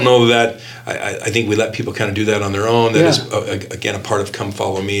 I don't know that. I think we let people kind of do that on their own. That is, again, a part of Come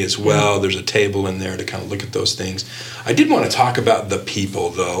Follow Me as well. There's a table in there to kind of look at those things. I did want to talk about the people,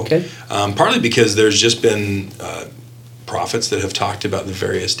 though, partly because there's just been prophets that have talked about the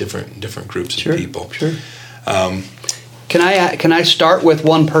various different groups of people. Can I start with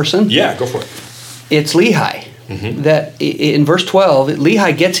one person? Yeah, go for it. It's Lehi. That in verse 12,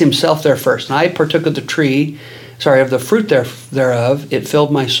 Lehi gets himself there first. And I partook of the fruit thereof. It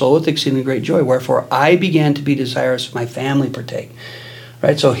filled my soul with exceeding great joy. Wherefore I began to be desirous of my family partake.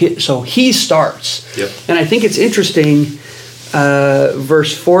 Right. So he starts. Yep. And I think it's interesting.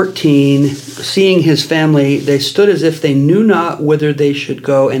 Verse 14, seeing his family, they stood as if they knew not whither they should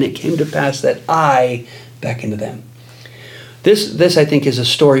go, and it came to pass that I beckoned to them. This I think is a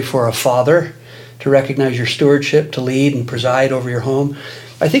story for a father to recognize your stewardship, to lead and preside over your home.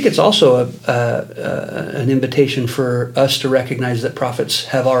 I think it's also an invitation for us to recognize that prophets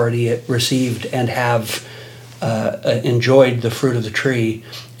have already received and have enjoyed the fruit of the tree,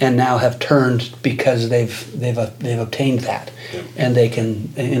 and now have turned because they've obtained that, and they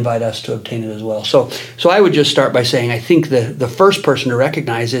can invite us to obtain it as well. So I would just start by saying I think the first person to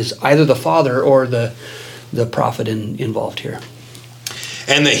recognize is either the father or the prophet involved here,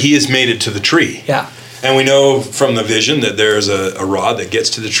 and that he has made it to the tree. Yeah. And we know from the vision that there's a rod that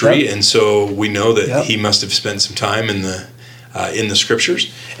gets to the tree, and so we know that he must have spent some time in the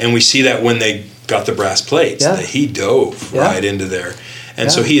scriptures, and we see that when they got the brass plates, that he dove right into there. And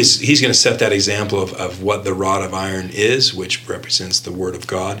so he's going to set that example of what the rod of iron is, which represents the Word of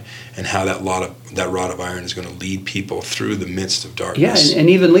God, and how that rod of iron is going to lead people through the midst of darkness. Yeah, and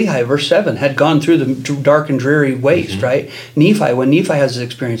even Lehi, verse 7, had gone through the dark and dreary waste, right? Nephi, when Nephi has his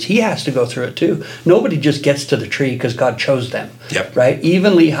experience, he has to go through it too. Nobody just gets to the tree because God chose them, right?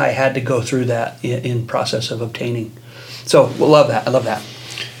 Even Lehi had to go through that in process of obtaining. So we'll love that. I love that.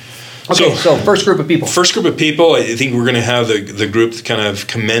 Okay, so first group of people. First group of people, I think we're going to have the group that kind of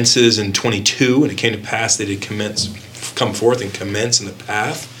commences in 22, and it came to pass they did come forth and commence in the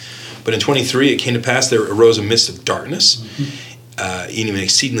path. But in 23, it came to pass there arose a mist of darkness, even an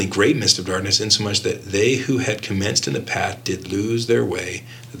exceedingly great mist of darkness, insomuch that they who had commenced in the path did lose their way,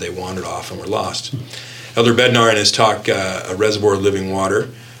 that they wandered off and were lost. Elder Bednar in his talk, A Reservoir of Living Water,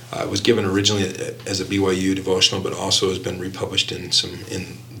 was given originally as a BYU devotional, but also has been republished in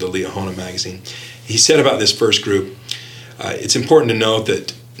the Liahona magazine. He said about this first group, it's important to note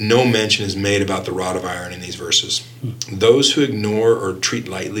that no mention is made about the rod of iron in these verses. Those who ignore or treat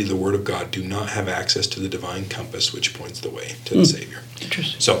lightly the Word of God do not have access to the divine compass which points the way to the Savior.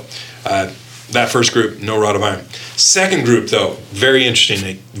 Interesting. So that first group, no rod of iron. Second group, though, very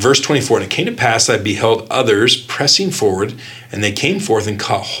interesting. Verse 24, and it came to pass I beheld others pressing forward, and they came forth and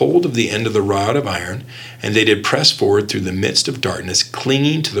caught hold of the end of the rod of iron, and they did press forward through the midst of darkness,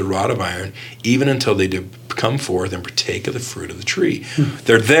 clinging to the rod of iron, even until they did come forth and partake of the fruit of the tree.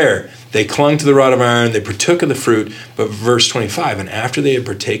 They're there. They clung to the rod of iron. They partook of the fruit. But verse 25, and after they had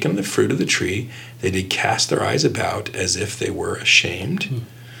partaken of the fruit of the tree, they did cast their eyes about as if they were ashamed.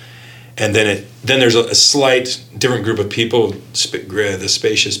 And then there's a slight different group of people, the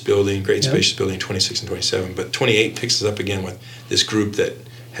spacious building, great spacious building, 26 and 27. But 28 picks us up again with this group that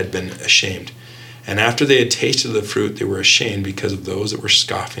had been ashamed. And after they had tasted the fruit, they were ashamed because of those that were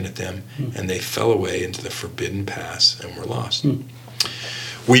scoffing at them, and they fell away into the forbidden paths and were lost.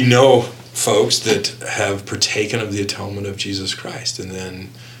 We know folks that have partaken of the atonement of Jesus Christ, and then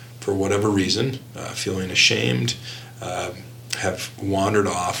for whatever reason, feeling ashamed, have wandered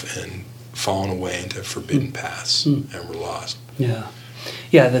off and fallen away into forbidden paths and were lost. Yeah.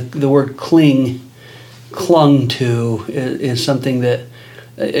 The word clung to is something that,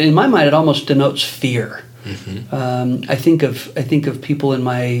 in my mind, it almost denotes fear. I think of people in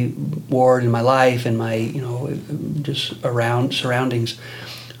my ward, in my life, in my just around surroundings,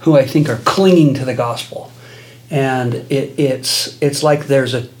 who I think are clinging to the gospel, and it's like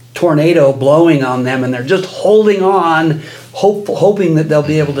there's a tornado blowing on them, and they're just holding on, hoping that they'll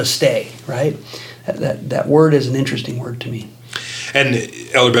be able to stay. Right? That word is an interesting word to me. And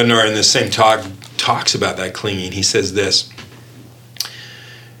Elder Bednar in this same talk talks about that clinging. He says this: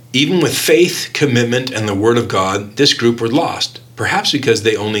 even with faith, commitment, and the Word of God, this group were lost, perhaps because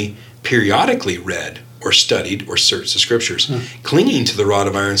they only periodically read or studied or searched the Scriptures. Clinging to the rod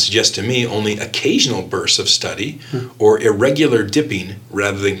of iron suggests to me only occasional bursts of study or irregular dipping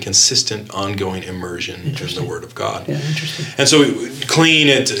rather than consistent, ongoing immersion in the Word of God. Yeah, interesting. And so clinging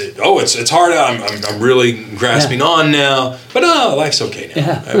it's hard out. I'm really grasping on now, but life's okay now.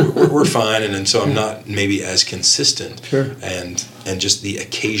 Yeah. We're fine, and so I'm not maybe as consistent. Sure. And just the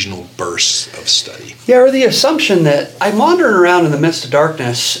occasional bursts of study. Yeah, or the assumption that I'm wandering around in the midst of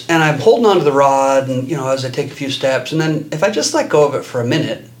darkness and I'm holding onto the rod, and as I take a few steps, and then if I just let go of it for a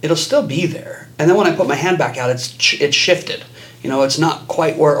minute, it'll still be there. And then when I put my hand back out, it's shifted. It's not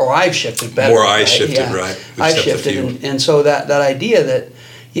quite or I've shifted better. Or I shifted, right? I've shifted, and so that idea that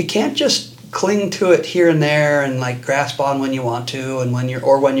you can't just cling to it here and there and like grasp on when you want to, and when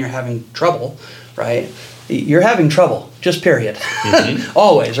you're having trouble, right? You're having trouble, just period. Mm-hmm.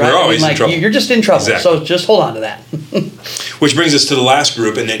 Always, right? We're always in trouble. You're just in trouble, exactly. So just hold on to that. Which brings us to the last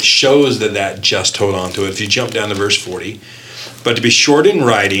group, and it shows that just hold on to it. If you jump down to verse 40, but to be short in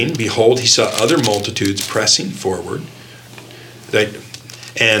writing, behold, he saw other multitudes pressing forward,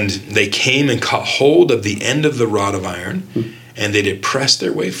 and they came and caught hold of the end of the rod of iron, and they did press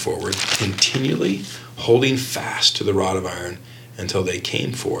their way forward, continually holding fast to the rod of iron until they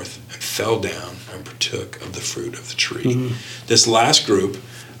came forth and fell down and partook of the fruit of the tree. Mm-hmm. This last group,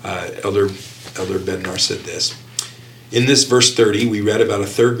 Elder Bednar said this. In this verse 30, we read about a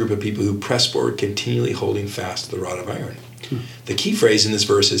third group of people who pressed forward, continually holding fast to the rod of iron. Mm-hmm. The key phrase in this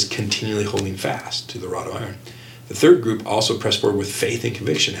verse is continually holding fast to the rod of iron. The third group also pressed forward with faith and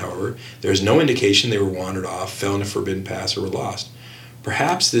conviction. However, there is no indication they were wandered off, fell in a forbidden path, or were lost.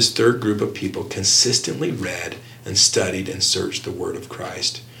 Perhaps this third group of people consistently read and studied and searched the word of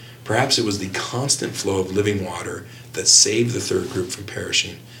Christ. Perhaps it was the constant flow of living water that saved the third group from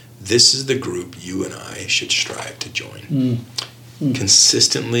perishing. This is the group you and I should strive to join.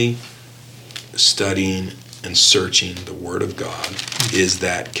 Consistently studying and searching the word of God is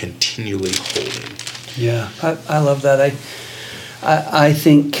that continually holding. Yeah, I love that. I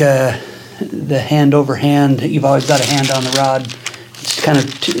think the hand over hand, you've always got a hand on the rod. It's kind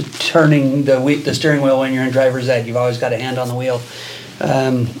of turning the steering wheel when you're in driver's ed. You've always got a hand on the wheel.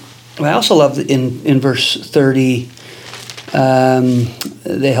 I also love in verse 30,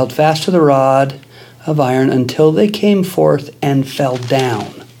 they held fast to the rod of iron until they came forth and fell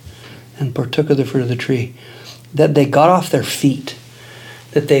down and partook of the fruit of the tree. That they got off their feet.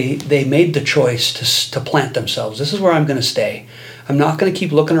 That they made the choice to plant themselves. This is where I'm going to stay. I'm not going to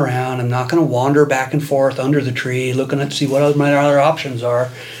keep looking around. I'm not going to wander back and forth under the tree looking to see what my other options are.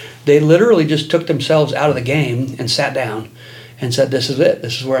 They literally just took themselves out of the game and sat down and said, this is it.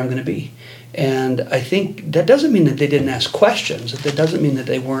 This is where I'm going to be. And I think that doesn't mean that they didn't ask questions. That doesn't mean that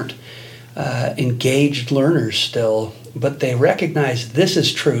they weren't engaged learners still. But they recognized this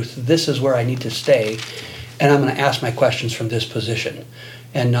is truth. This is where I need to stay. And I'm going to ask my questions from this position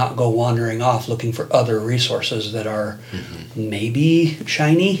and not go wandering off looking for other resources that are maybe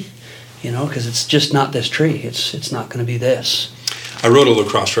shiny, because it's just not this tree. It's not going to be this. I wrote a little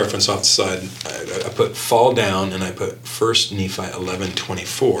cross-reference off the side. I put fall down, and I put 1 Nephi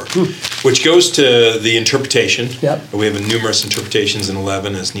 11:24, which goes to the interpretation. Yep. We have numerous interpretations in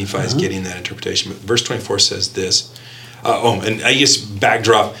 11 as Nephi is getting that interpretation. But verse 24 says this. And I guess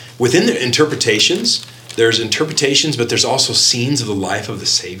backdrop. Within the interpretations, there's interpretations, but there's also scenes of the life of the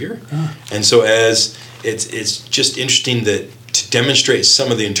Savior. And so as it's just interesting that to demonstrate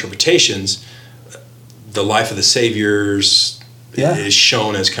some of the interpretations, the life of the Saviors is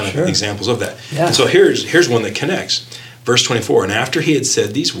shown as kind of examples of that. Yeah. And so here's one that connects. Verse 24, and after he had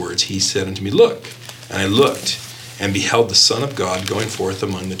said these words, he said unto me, look. And I looked and beheld the Son of God going forth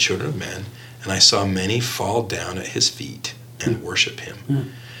among the children of men, and I saw many fall down at his feet and worship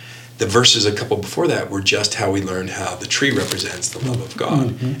him. The verses a couple before that were just how we learned how the tree represents the love of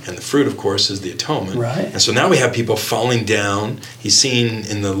God. And the fruit, of course, is the atonement. Right. And so now we have people falling down. He's seen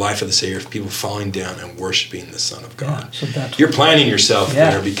in the life of the Savior people falling down and worshiping the Son of God. Yeah, so you're planting yourself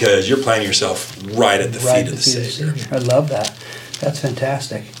there because you're planting yourself right at the feet of the Savior. I love that. That's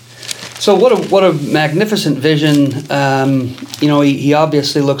fantastic. So what a magnificent vision. He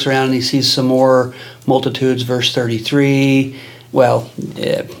obviously looks around and he sees some more multitudes. Verse 33.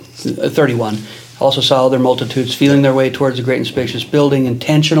 31. Also saw other multitudes feeling their way towards a great and spacious building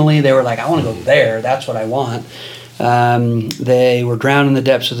intentionally. They were like, I want to go there. That's what I want. They were drowned in the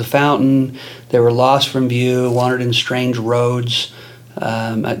depths of the fountain. They were lost from view, wandered in strange roads.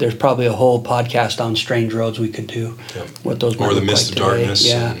 There's probably a whole podcast on strange roads we could do. Yep. What those might or the look mist like of today. darkness.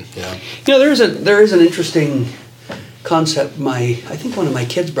 Yeah. There is an interesting concept. I think one of my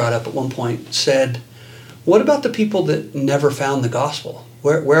kids brought up at one point said, what about the people that never found the gospel?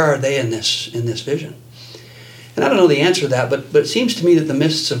 Where are they in this vision? And I don't know the answer to that, but it seems to me that the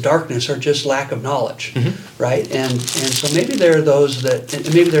mists of darkness are just lack of knowledge, right? And so maybe there are those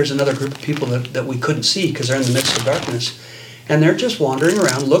and maybe there's another group of people that we couldn't see because they're in the midst of darkness, and they're just wandering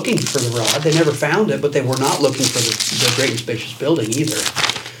around looking for the rod. They never found it, but they were not looking for the great and spacious building either.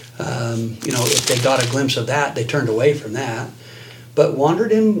 If they got a glimpse of that, they turned away from that, but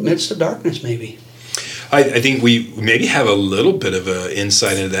wandered in midst of darkness maybe. I think we maybe have a little bit of an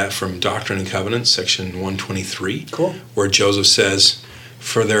insight into that from Doctrine and Covenants, section 123, where Joseph says,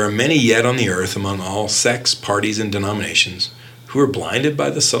 for there are many yet on the earth among all sects, parties, and denominations who are blinded by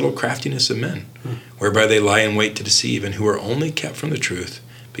the subtle craftiness of men, whereby they lie in wait to deceive, and who are only kept from the truth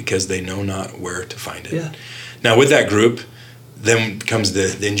because they know not where to find it. Yeah. Now with that group, then comes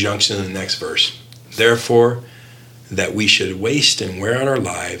the injunction in the next verse. Therefore, that we should waste and wear out our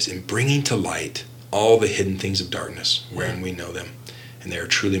lives in bringing to light all the hidden things of darkness, wherein we know them, and they are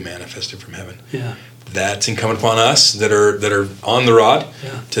truly manifested from heaven. Yeah. That's incumbent upon us that are on the rod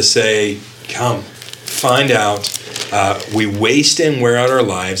to say, come, find out. We waste and wear out our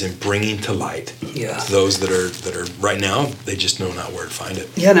lives in bringing to light those that are right now, they just know not where to find it.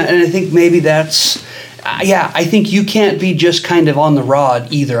 Yeah, and I think maybe that's, I think you can't be just kind of on the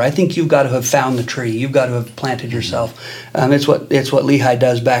rod either. I think you've got to have found the tree. You've got to have planted yourself. It's what Lehi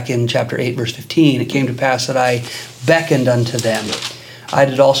does back in chapter 8, verse 15. It came to pass that I beckoned unto them. I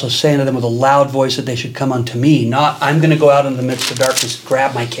did also say unto them with a loud voice that they should come unto me. Not, I'm going to go out into the midst of darkness,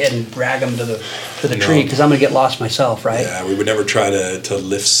 grab my kid and drag him to the tree because I'm going to get lost myself, right? Yeah, we would never try to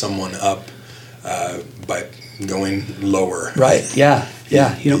lift someone up by going lower. Right, yeah.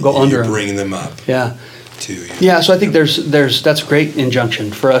 You don't go under them. You bring them up. Yeah. To you. Yeah, so I think that's a great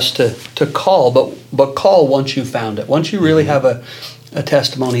injunction for us to call, but call once you found it. Once you really have a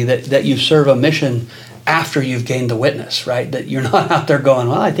testimony that you serve a mission after you've gained the witness, right? That you're not out there going,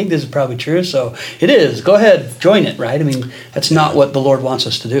 well, I think this is probably true, so it is. Go ahead, join it, right? I mean, that's not what the Lord wants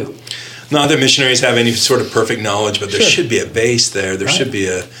us to do. Not that missionaries have any sort of perfect knowledge, but there should be a base there. There should be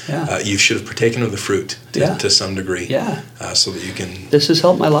you should have partaken of the fruit to some degree. Yeah. So that you can... This has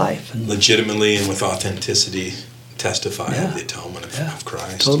helped my life. Legitimately and with authenticity testify of the atonement of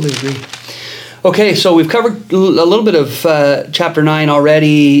Christ. Totally agree. Okay, so we've covered a little bit of chapter 9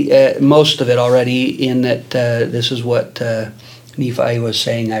 already, most of it already, in that this is what Nephi was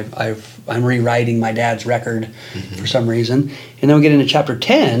saying. I'm rewriting my dad's record for some reason. And then we get into chapter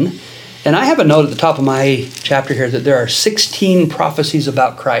 10, and I have a note at the top of my chapter here that there are 16 prophecies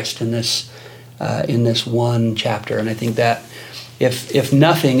about Christ in this one chapter. And I think that, if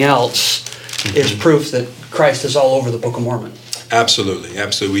nothing else, is proof that Christ is all over the Book of Mormon. Absolutely.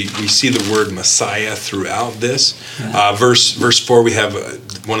 We see the word Messiah throughout this. Verse 4, we have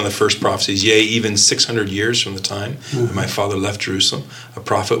one of the first prophecies. Yea, even 600 years from the time that my father left Jerusalem, a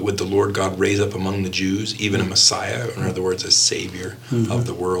prophet would the Lord God raise up among the Jews, even a Messiah, or in other words, a Savior of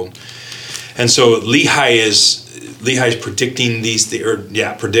the world. And so Lehi is predicting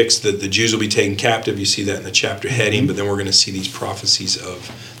predicts that the Jews will be taken captive. You see that in the chapter heading, but then we're going to see these prophecies of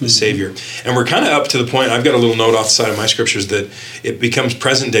the Savior. And we're kind of up to the point, I've got a little note off the side of my scriptures, that it becomes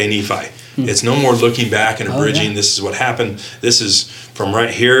present day Nephi. It's no more looking back and abridging, this is what happened. This is from right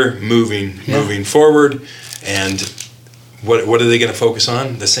here, moving forward. And what are they going to focus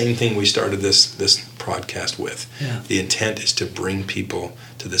on? The same thing we started this podcast with. Yeah. The intent is to bring people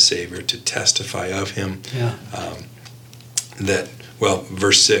to the Savior, to testify of Him. Yeah.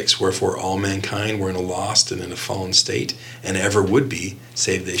 Verse 6, wherefore all mankind were in a lost and in a fallen state, and ever would be,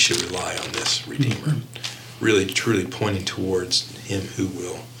 save they should rely on this Redeemer. Really, truly pointing towards Him who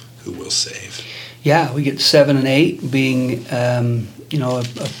will save. Yeah, we get 7 and 8 being, a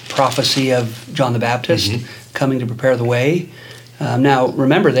prophecy of John the Baptist coming to prepare the way. Now,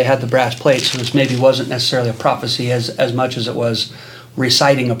 remember, they had the brass plates, so this maybe wasn't necessarily a prophecy as much as it was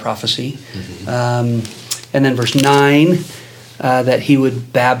reciting a prophecy. And then verse 9, that he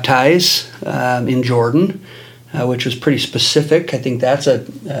would baptize in Jordan, which was pretty specific. I think that's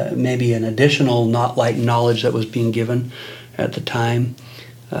maybe an additional knowledge that was being given at the time,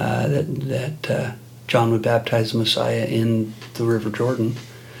 that John would baptize the Messiah in the River Jordan.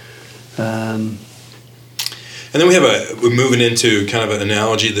 And then we're moving into kind of an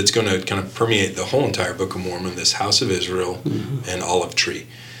analogy that's going to kind of permeate the whole entire Book of Mormon, this house of Israel and olive tree.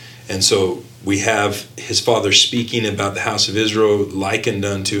 And so we have his father speaking about the house of Israel likened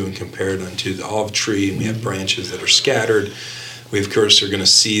unto and compared unto the olive tree, and we have branches that are scattered. We, of course, are going to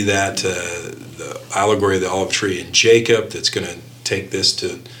see that the allegory of the olive tree in Jacob that's going to take this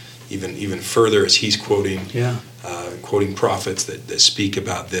to even further as he's quoting prophets that speak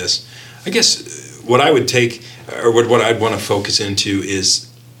about this. I guess what I would take, or what I'd want to focus into, is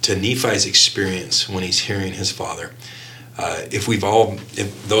to Nephi's experience when he's hearing his father. If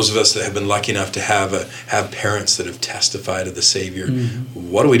those of us that have been lucky enough to have parents that have testified of the Savior,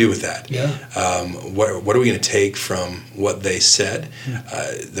 what do we do with that? Yeah. What are we going to take from what they said?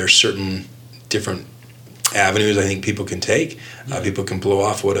 There's certain different avenues I think people can take. People can blow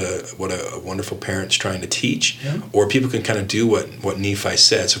off what a wonderful parent's trying to teach, or people can kind of do what Nephi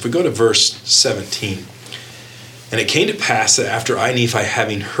said. So if we go to verse 17, and it came to pass that after I, Nephi,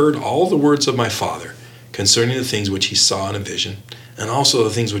 having heard all the words of my father concerning the things which he saw in a vision, and also the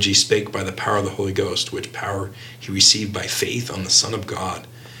things which he spake by the power of the Holy Ghost, which power he received by faith on the Son of God,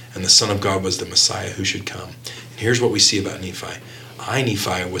 and the Son of God was the Messiah who should come. And here's what we see about Nephi. I,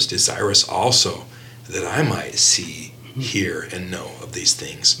 Nephi, was desirous also that I might see, hear, and know of these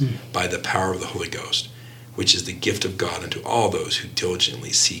things by the power of the Holy Ghost, which is the gift of God unto all those who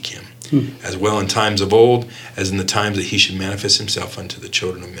diligently seek him, as well in times of old as in the times that he should manifest himself unto the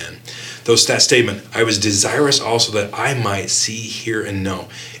children of men. That statement, I was desirous also that I might see, hear, and know.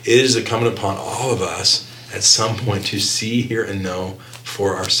 It is incumbent upon all of us at some point to see, hear, and know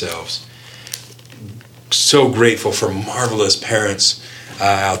for ourselves. So grateful for marvelous parents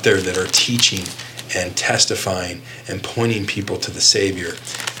out there that are teaching and testifying and pointing people to the Savior.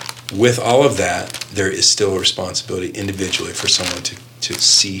 With all of that, there is still a responsibility individually for someone to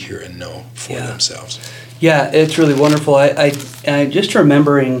see, hear, and know for themselves. Yeah, it's really wonderful. I just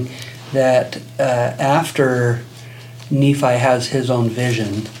remembering that after Nephi has his own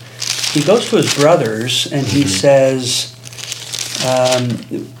vision, he goes to his brothers and he says,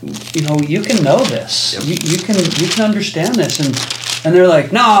 you can know this. Yep. You can understand this. And they're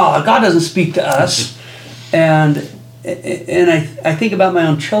like, no, God doesn't speak to us. And I think about my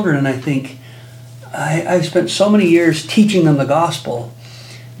own children, and I think I've spent so many years teaching them the gospel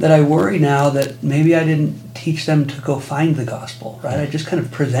that I worry now that maybe I didn't teach them to go find the gospel, right? I just kind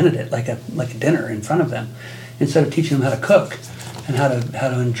of presented it like a dinner in front of them instead of teaching them how to cook and how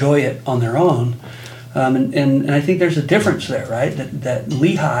to enjoy it on their own. And I think there's a difference there, right? That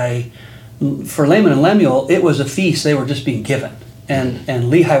Lehi, for Laman and Lemuel, it was a feast they were just being given. And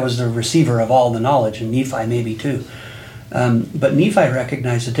Lehi was the receiver of all the knowledge, and Nephi maybe too. But Nephi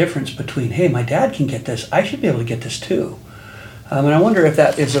recognized the difference between, hey, my dad can get this, I should be able to get this too. And I wonder if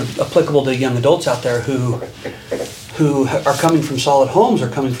that is applicable to young adults out there who are coming from solid homes or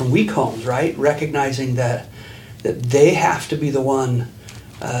coming from weak homes, right? Recognizing that they have to be the one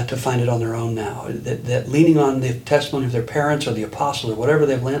to find it on their own now. That leaning on the testimony of their parents or the apostles or whatever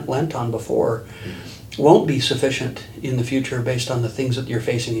they've lent on before won't be sufficient in the future based on the things that you're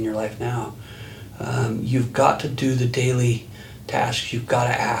facing in your life now. You've got to do the daily tasks. You've got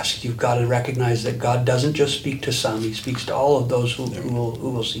to ask. You've got to recognize that God doesn't just speak to some; He speaks to all of those who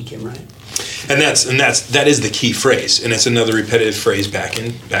will seek Him. Right. And that is the key phrase, and it's another repetitive phrase back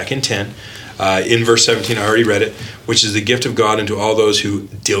in 10. In verse 17, I already read it, which is the gift of God unto all those who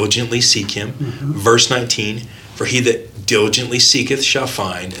diligently seek Him. Mm-hmm. Verse 19, for he that diligently seeketh shall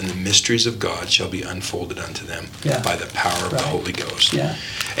find, and the mysteries of God shall be unfolded unto them by the power of the Holy Ghost. Yeah.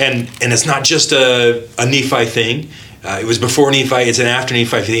 And it's not just a Nephi thing. It was before Nephi, it's an after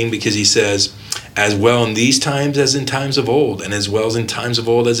Nephi thing, because he says, as well in these times as in times of old, and as well as in times of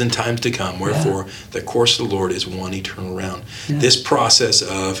old as in times to come. Wherefore, the course of the Lord is one eternal round. Yeah. This process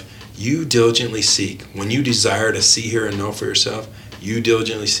of you diligently seek, when you desire to see, hear, and know for yourself, you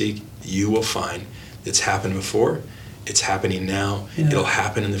diligently seek, you will find. It's happened before, it's happening now, it'll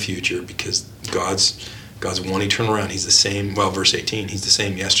happen in the future, because God's one eternal round. He's the same, verse 18, He's the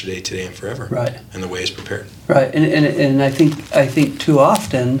same yesterday, today, and forever. Right. And the way is prepared. Right. And I think too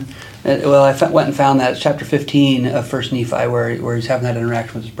often, I went and found that chapter 15 of 1 Nephi where he's having that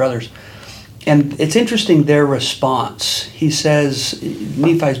interaction with his brothers. And it's interesting, their response. He says,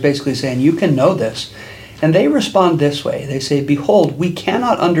 Nephi's basically saying, you can know this. And they respond this way. They say, behold, we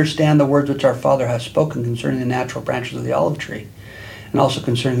cannot understand the words which our father hath spoken concerning the natural branches of the olive tree, and also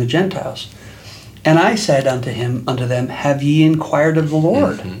concerning the Gentiles. And I said unto them, have ye inquired of the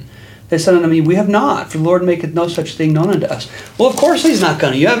Lord? Mm-hmm. They said unto me, we have not, for the Lord maketh no such thing known unto us. Well, of course He's not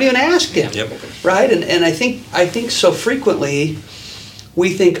going to. You haven't even asked Him. Yep. Right? And I think so frequently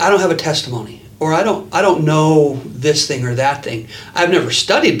we think, I don't have a testimony, or I don't know this thing or that thing. I've never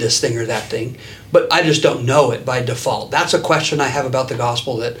studied this thing or that thing, but I just don't know it by default. That's a question I have about the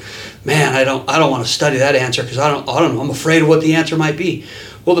gospel that, man, I don't want to study that answer because I don't know. I'm afraid of what the answer might be.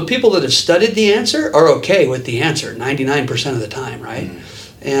 Well, the people that have studied the answer are okay with the answer 99% of the time, right?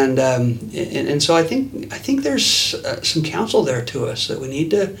 And so I think there's some counsel there to us that we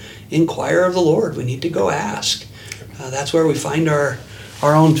need to inquire of the Lord. We need to go ask. That's where we find our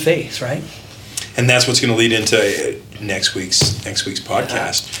own faith, right? And that's what's going to lead into next week's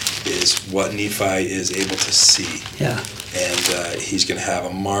podcast is what Nephi is able to see. Yeah. And he's going to have a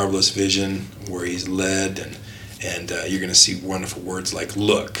marvelous vision where he's led, and you're going to see wonderful words like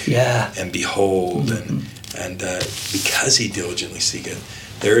look and behold, and because he diligently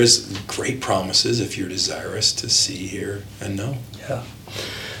seeketh, there is great promises if you're desirous to see, hear, and know. Yeah.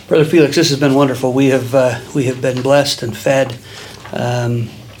 Brother Felix, this has been wonderful. We have been blessed and fed.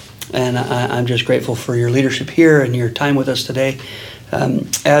 And I'm just grateful for your leadership here and your time with us today.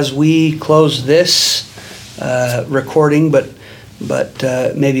 As we close this recording, but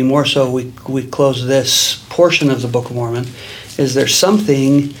maybe more so, we close this portion of the Book of Mormon, is there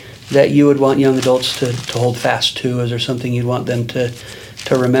something that you would want young adults to hold fast to? Is there something you'd want them to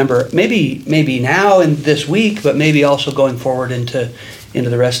remember? Maybe now in this week, but maybe also going forward into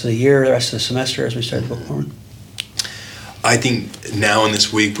the rest of the year, the rest of the semester as we start the Book of Mormon. I think now in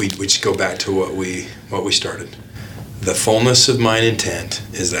this week we just go back to what we started. The fullness of mine intent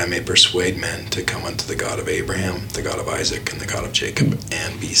is that I may persuade men to come unto the God of Abraham, the God of Isaac, and the God of Jacob,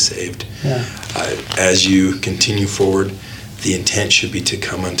 and be saved. Yeah. As you continue forward, the intent should be to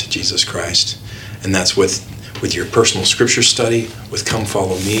come unto Jesus Christ. And that's with your personal scripture study, with Come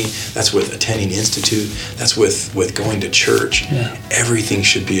Follow Me, that's with attending Institute, that's with going to church. Yeah. Everything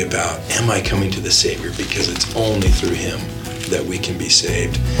should be about, am I coming to the Savior? Because it's only through Him that we can be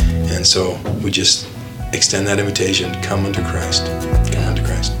saved. And so we just extend that invitation, come unto Christ. Come unto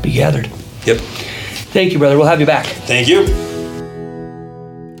Christ. Be gathered. Yep. Thank you, brother. We'll have you back. Thank you.